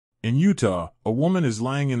In Utah, a woman is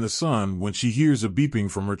lying in the sun when she hears a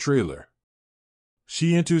beeping from her trailer.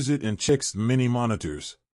 She enters it and checks many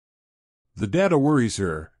monitors. The data worries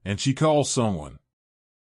her, and she calls someone.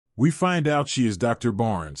 We find out she is Dr.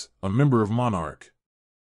 Barnes, a member of Monarch.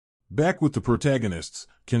 Back with the protagonists,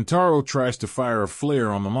 Kentaro tries to fire a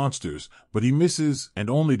flare on the monsters, but he misses and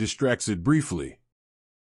only distracts it briefly.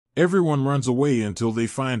 Everyone runs away until they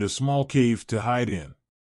find a small cave to hide in.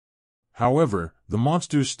 However, the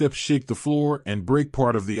monster's steps shake the floor and break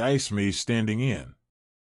part of the ice maze standing in.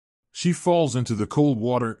 She falls into the cold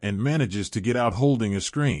water and manages to get out holding a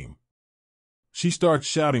scream. She starts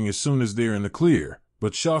shouting as soon as they're in the clear,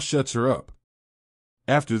 but Shaw shuts her up.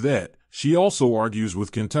 After that, she also argues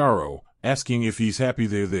with Kentaro, asking if he's happy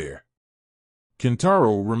they're there.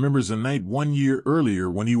 Kentaro remembers a night 1 year earlier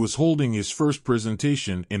when he was holding his first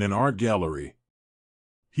presentation in an art gallery.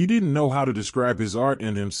 He didn't know how to describe his art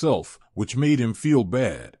and himself, which made him feel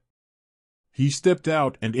bad. He stepped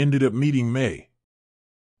out and ended up meeting May.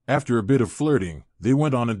 After a bit of flirting, they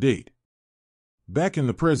went on a date. Back in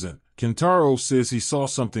the present, Kentaro says he saw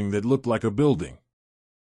something that looked like a building.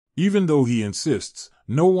 Even though he insists,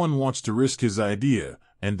 no one wants to risk his idea,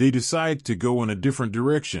 and they decide to go in a different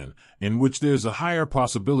direction, in which there's a higher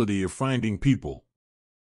possibility of finding people.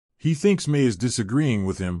 He thinks May is disagreeing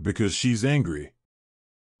with him because she's angry.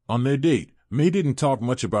 On their date, May didn't talk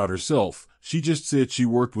much about herself, she just said she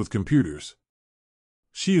worked with computers.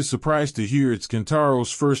 She is surprised to hear it's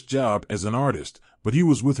Kentaro's first job as an artist, but he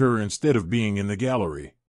was with her instead of being in the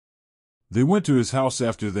gallery. They went to his house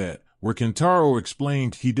after that, where Kentaro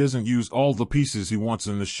explained he doesn't use all the pieces he wants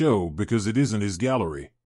in the show because it isn't his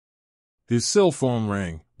gallery. His cell phone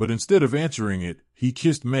rang, but instead of answering it, he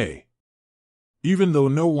kissed May. Even though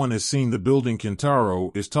no one has seen the building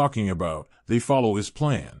Kentaro is talking about, they follow his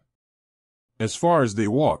plan. As far as they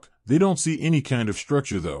walk, they don't see any kind of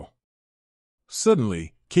structure though.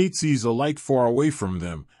 Suddenly, Kate sees a light far away from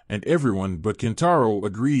them, and everyone but Kentaro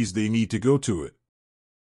agrees they need to go to it.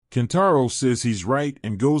 Kentaro says he's right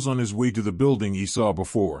and goes on his way to the building he saw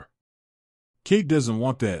before. Kate doesn't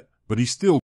want that, but he still